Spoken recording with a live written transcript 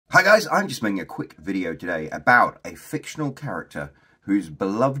Hi guys, I'm just making a quick video today about a fictional character whose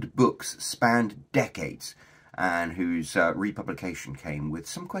beloved books spanned decades and whose republication came with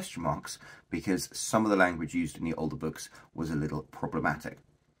some question marks because some of the language used in the older books was a little problematic.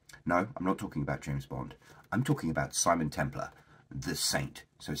 No, I'm not talking about James Bond. I'm talking about Simon Templar, the Saint.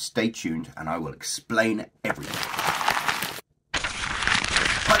 So stay tuned and I will explain everything.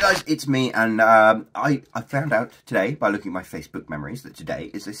 Hi guys, it's me, and I found out today by looking at my Facebook memories that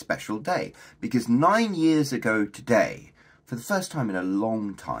today is a special day because 9 years ago today, for the first time in a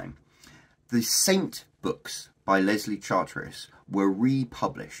long time, the Saint books by Leslie Charteris were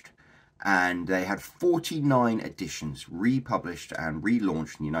republished, and they had 49 editions republished and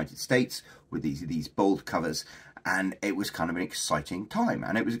relaunched in the United States with these bold covers, and it was kind of an exciting time,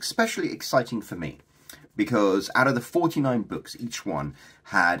 and it was especially exciting for me. Because out of the 49 books, each one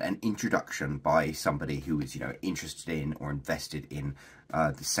had an introduction by somebody who was, interested in or invested in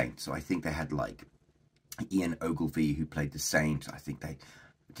the Saint. So I think they had, like, Ian Ogilvy, who played the Saint. I think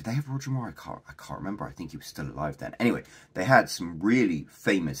did they have Roger Moore? I can't remember. I think he was still alive then. Anyway, they had some really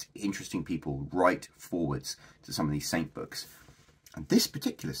famous, interesting people write forwards to some of these Saint books. And this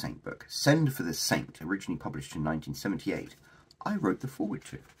particular Saint book, Send for the Saint, originally published in 1978, I wrote the foreword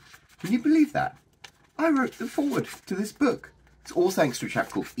to. Can you believe that? I wrote the foreword to this book. It's all thanks to a chap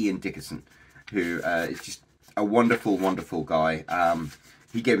called Ian Dickerson, who is just a wonderful, wonderful guy.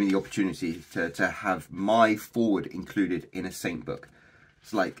 He gave me the opportunity to have my foreword included in a Saint book.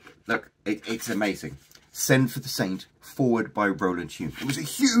 It's like, look, it's amazing. Send for the Saint, foreword by Roland Hume. It was a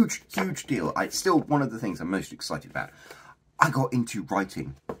huge, huge deal. It's still one of the things I'm most excited about. I got into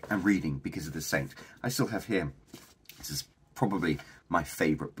writing and reading because of the Saint. I still have here. This is probably my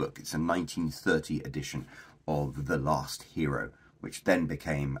favourite book. It's a 1930 edition of The Last Hero, which then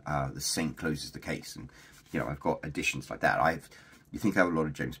became The Saint Closes the Case. And, I've got editions like that. You think I have a lot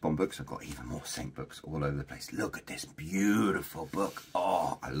of James Bond books? I've got even more Saint books all over the place. Look at this beautiful book.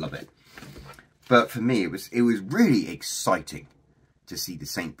 Oh, I love it. But for me, it was really exciting to see the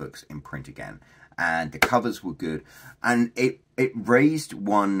Saint books in print again. And the covers were good. And it raised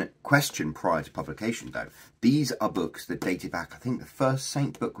one question prior to publication, though. These are books that dated back, I think the first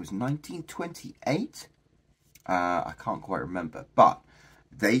Saint book was 1928. I can't quite remember. But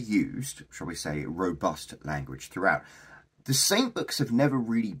they used, shall we say, robust language throughout. The Saint books have never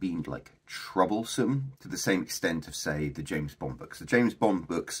really been, like, troublesome to the same extent of, say, the James Bond books. The James Bond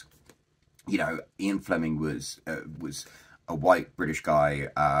books, Ian Fleming was a white British guy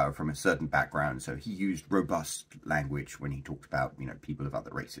from a certain background, so he used robust language when he talked about, people of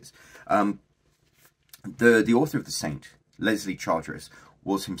other races. The author of The Saint, Leslie Charteris,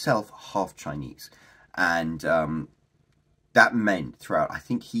 was himself half Chinese, and that meant throughout, I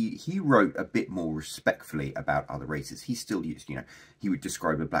think he wrote a bit more respectfully about other races. He still used, he would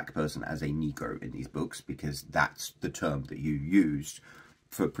describe a black person as a Negro in these books because that's the term that you used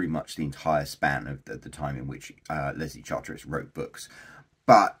for pretty much the entire span of the time in which Leslie Charteris wrote books.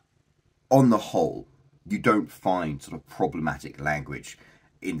 But on the whole, you don't find sort of problematic language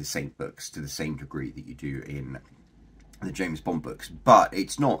in the Saint books to the same degree that you do in the James Bond books. But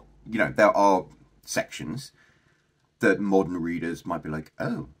it's not, there are sections that modern readers might be like,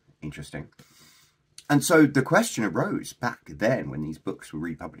 oh, interesting. And so the question arose back then when these books were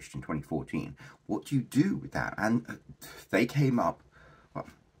republished in 2014, what do you do with that? And they came up, well,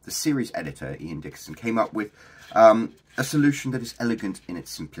 the series editor, Ian Dickerson, came up with a solution that is elegant in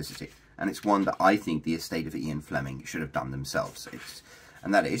its simplicity. And it's one that I think the estate of Ian Fleming should have done themselves.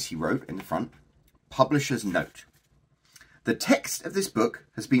 And that is, he wrote in the front, Publisher's Note. The text of this book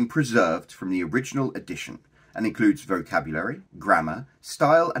has been preserved from the original edition and includes vocabulary, grammar,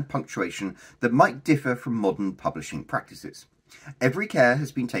 style and punctuation that might differ from modern publishing practices. Every care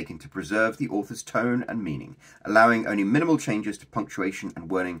has been taken to preserve the author's tone and meaning, allowing only minimal changes to punctuation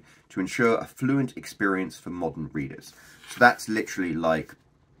and wording to ensure a fluent experience for modern readers. So that's literally like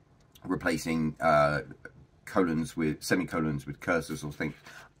replacing colons with semicolons with cursors or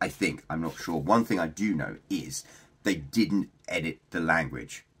things. I'm not sure. One thing I do know is they didn't edit the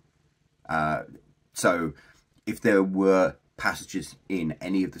language. So if there were passages in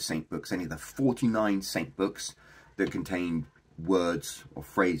any of the Saint books, any of the 49 Saint books that contained words or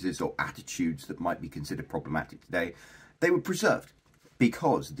phrases or attitudes that might be considered problematic today, they were preserved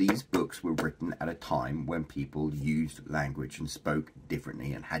because these books were written at a time when people used language and spoke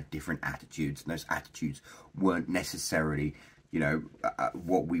differently and had different attitudes, and those attitudes weren't necessarily,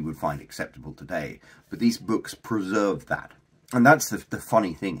 what we would find acceptable today. But these books preserve that. And that's the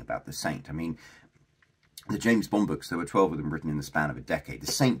funny thing about the Saint. I mean, the James Bond books, there were 12 of them written in the span of a decade.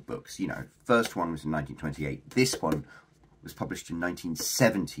 The Saint books, first one was in 1928. This one was published in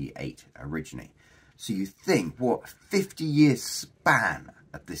 1978 originally. So you think, what, 50-year span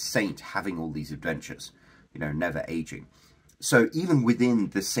of this saint having all these adventures, you know, never aging. So even within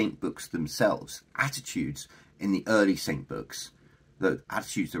the saint books themselves, attitudes in the early saint books, the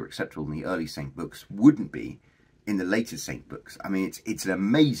attitudes that were acceptable in the early saint books wouldn't be in the later saint books. I mean, it's an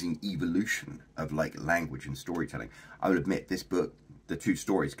amazing evolution of like language and storytelling. I will admit, this book, the 2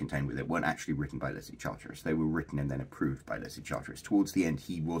 stories contained with it, weren't actually written by Charteris. They were written and then approved by Charteris. Towards the end,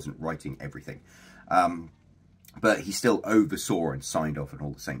 he wasn't writing everything. But he still oversaw and signed off on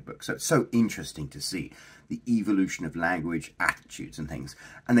all the saint books. So it's so interesting to see the evolution of language, attitudes and things.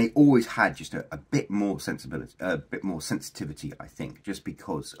 And they always had just a bit more sensibility, a bit more sensitivity, I think, just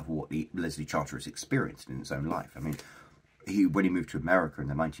because of what Leslie Charteris experienced in his own life. I mean, when he moved to America in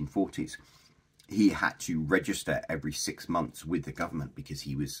the 1940s, he had to register every 6 months with the government because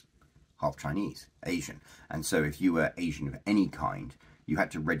he was half Chinese, Asian. And so if you were Asian of any kind, you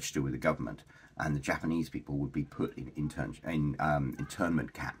had to register with the government. And the Japanese people would be put in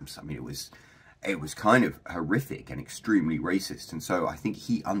internment camps. I mean, it was kind of horrific and extremely racist. And so I think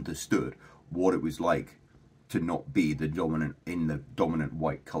he understood what it was like to not be the dominant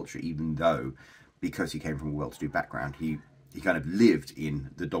white culture, even though, because he came from a well-to-do background, he kind of lived in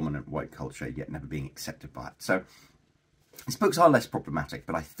the dominant white culture, yet never being accepted by it. So his books are less problematic,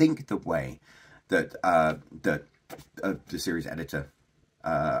 but I think the way that the series editor,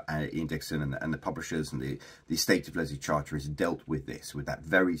 Ian Dixon and the publishers and the estate of Leslie Charteris dealt with this, with that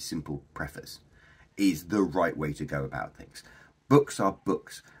very simple preface, is the right way to go about things. Books are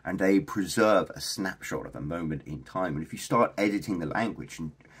books, and they preserve a snapshot of a moment in time. And if you start editing the language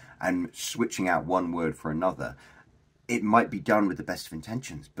and switching out one word for another, it might be done with the best of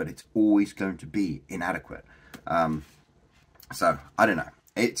intentions, but it's always going to be inadequate. So, I don't know.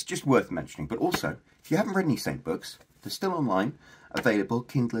 It's just worth mentioning. But also, if you haven't read any saint books, they're still online, available,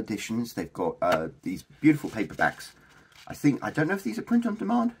 Kindle editions. They've got these beautiful paperbacks. I don't know if these are print on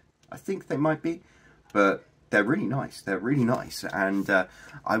demand. I think they might be, but they're really nice. They're really nice, and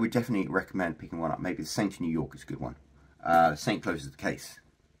I would definitely recommend picking one up. Maybe the Saint in New York is a good one. Saint closes the case.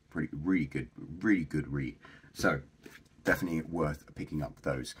 Really good read. So definitely worth picking up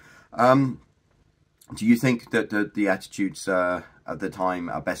those. Do you think that the attitudes at the time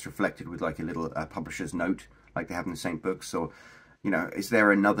are best reflected with like a little publisher's note, like they have in the Saint books? Or, you know, is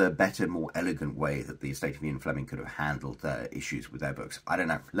there another better, more elegant way that the estate of Ian Fleming could have handled issues with their books? I don't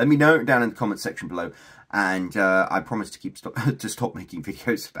know. Let me know down in the comment section below. And I promise to stop making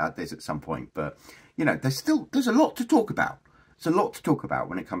videos about this at some point. But, you know, there's a lot to talk about. There's a lot to talk about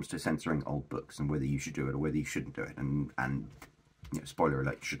when it comes to censoring old books and whether you should do it or whether you shouldn't do it. And you know, spoiler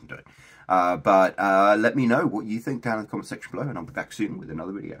alert, you shouldn't do it. But let me know what you think down in the comment section below, and I'll be back soon with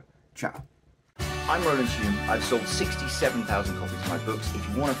another video. Ciao. I'm Roland Hume. I've sold 67,000 copies of my books. If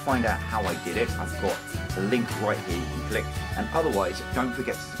you want to find out how I did it, I've got a link right here you can click. And otherwise, don't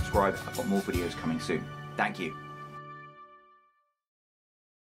forget to subscribe. I've got more videos coming soon. Thank you.